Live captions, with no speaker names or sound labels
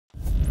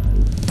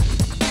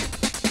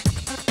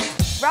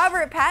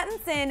Robert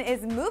Pattinson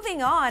is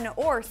moving on,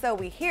 or so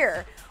we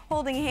hear,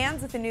 holding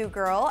hands with a new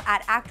girl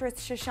at actress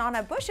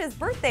Shoshana Bush's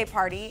birthday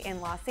party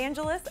in Los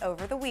Angeles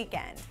over the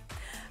weekend.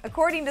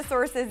 According to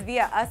sources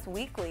via Us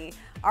Weekly,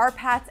 our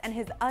Pats and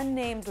his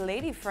unnamed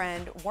lady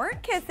friend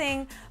weren't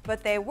kissing,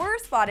 but they were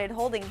spotted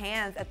holding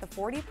hands at the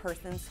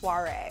 40-person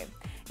soiree.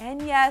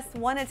 And yes,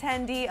 one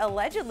attendee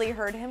allegedly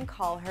heard him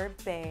call her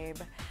babe.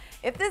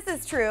 If this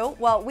is true,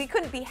 well, we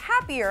couldn't be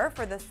happier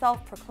for the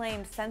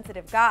self-proclaimed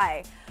sensitive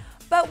guy.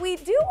 But we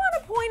do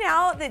want to point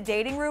out that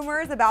dating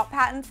rumors about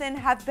Pattinson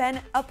have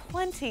been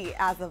aplenty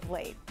as of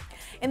late.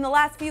 In the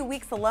last few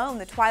weeks alone,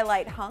 the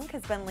Twilight hunk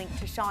has been linked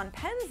to Sean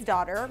Penn's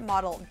daughter,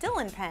 model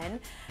Dylan Penn,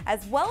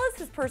 as well as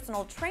his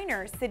personal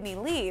trainer, Sydney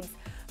Leibs,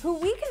 who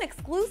we can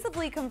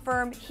exclusively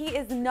confirm he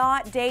is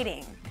not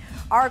dating.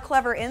 Our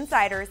Clevver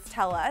insiders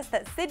tell us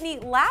that Sydney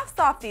laughs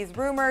off these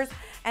rumors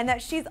and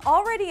that she's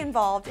already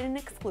involved in an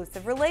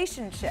exclusive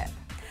relationship.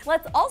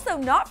 Let's also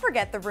not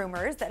forget the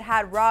rumors that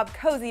had Rob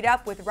cozied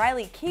up with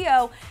Riley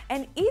Keough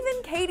and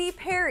even Katy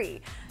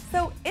Perry.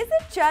 So is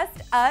it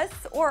just us,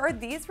 or are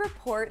these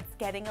reports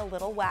getting a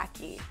little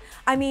wacky?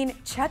 I mean,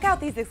 check out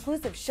these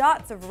exclusive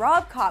shots of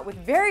Rob caught with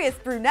various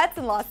brunettes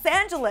in Los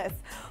Angeles.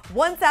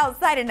 Once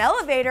outside an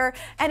elevator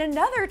and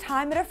another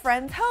time at a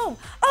friend's home.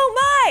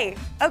 Oh my!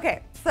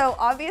 Okay, so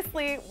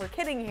obviously we're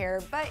kidding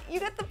here, but you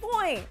get the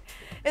point.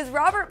 Is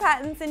Robert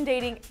Pattinson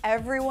dating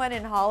everyone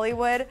in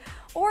Hollywood?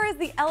 Or is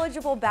the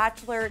eligible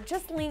bachelor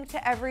just linked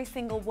to every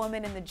single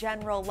woman in the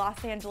general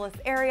Los Angeles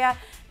area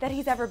that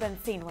he's ever been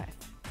seen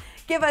with?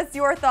 Give us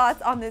your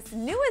thoughts on this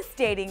newest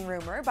dating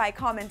rumor by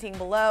commenting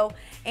below,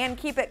 and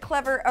keep it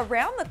Clevver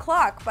around the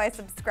clock by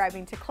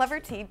subscribing to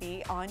Clevver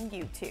TV on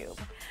YouTube.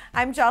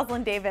 I'm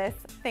Jocelyn Davis.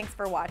 Thanks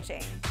for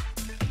watching.